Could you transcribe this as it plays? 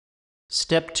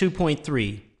Step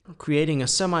 2.3. Creating a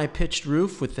semi-pitched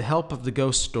roof with the help of the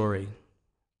ghost story.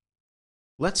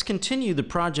 Let's continue the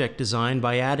project design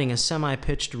by adding a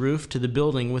semi-pitched roof to the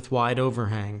building with wide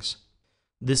overhangs.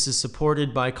 This is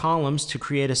supported by columns to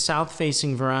create a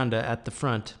south-facing veranda at the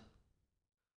front.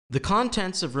 The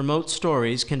contents of remote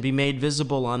stories can be made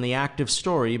visible on the active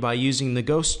story by using the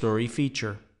ghost story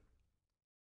feature.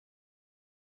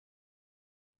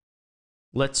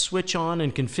 Let's switch on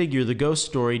and configure the ghost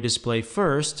story display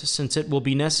first, since it will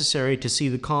be necessary to see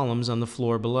the columns on the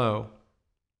floor below.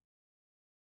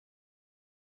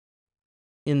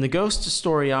 In the ghost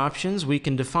story options, we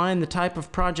can define the type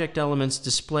of project elements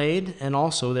displayed and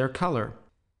also their color.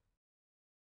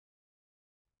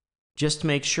 Just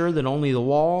make sure that only the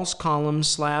walls, columns,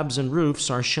 slabs, and roofs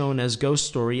are shown as ghost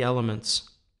story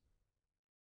elements.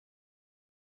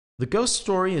 The ghost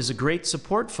story is a great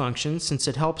support function since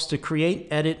it helps to create,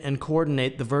 edit, and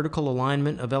coordinate the vertical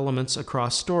alignment of elements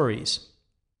across stories.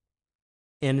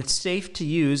 And it's safe to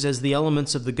use as the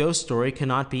elements of the ghost story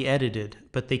cannot be edited,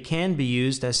 but they can be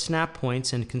used as snap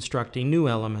points in constructing new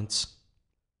elements.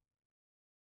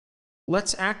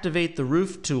 Let's activate the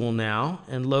Roof tool now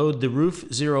and load the Roof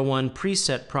 01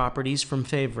 preset properties from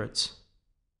Favorites.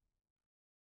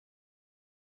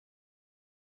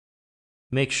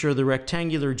 Make sure the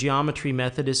rectangular geometry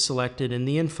method is selected in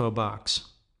the info box.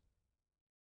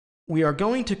 We are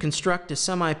going to construct a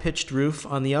semi-pitched roof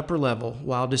on the upper level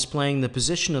while displaying the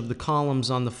position of the columns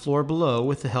on the floor below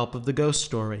with the help of the ghost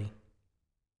story.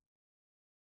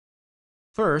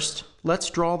 First, let's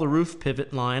draw the roof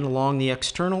pivot line along the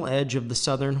external edge of the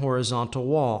southern horizontal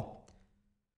wall.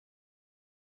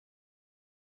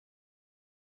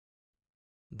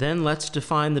 Then let's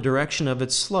define the direction of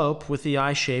its slope with the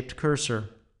eye-shaped cursor.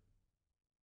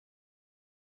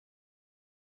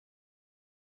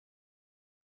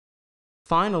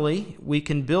 Finally, we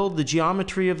can build the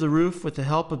geometry of the roof with the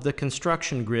help of the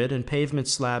construction grid and pavement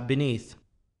slab beneath.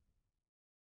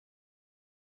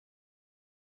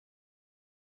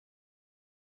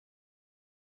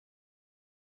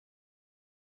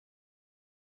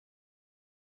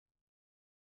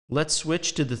 Let's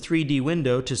switch to the 3D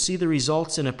window to see the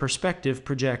results in a perspective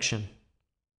projection.